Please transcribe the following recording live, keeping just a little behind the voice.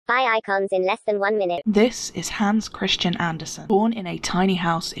Buy icons in less than 1 minute. This is Hans Christian Andersen. Born in a tiny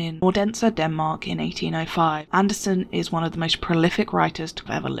house in Odense, Denmark in 1805, Andersen is one of the most prolific writers to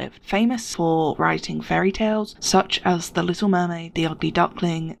have ever lived. Famous for writing fairy tales such as The Little Mermaid, The Ugly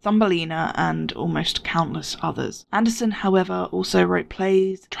Duckling, Thumbelina, and almost countless others. Andersen, however, also wrote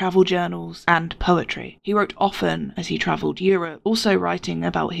plays, travel journals, and poetry. He wrote often as he travelled Europe, also writing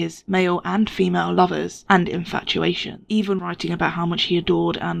about his male and female lovers and infatuation, even writing about how much he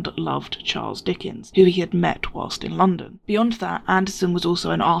adored and loved Charles Dickens, who he had met whilst in London. Beyond that, Andersen was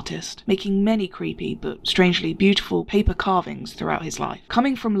also an artist, making many creepy but strangely beautiful paper carvings throughout his life.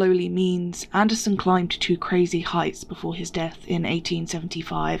 Coming from lowly means, Andersen climbed to crazy heights before his death in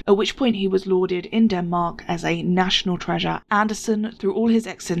 1875, at which point he was lauded in Denmark as a national treasure. Andersen, through all his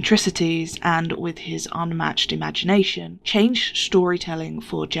eccentricities and with his unmatched imagination, changed storytelling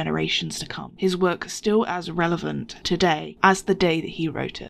for generations to come. His work is still as relevant today as the day that he wrote it.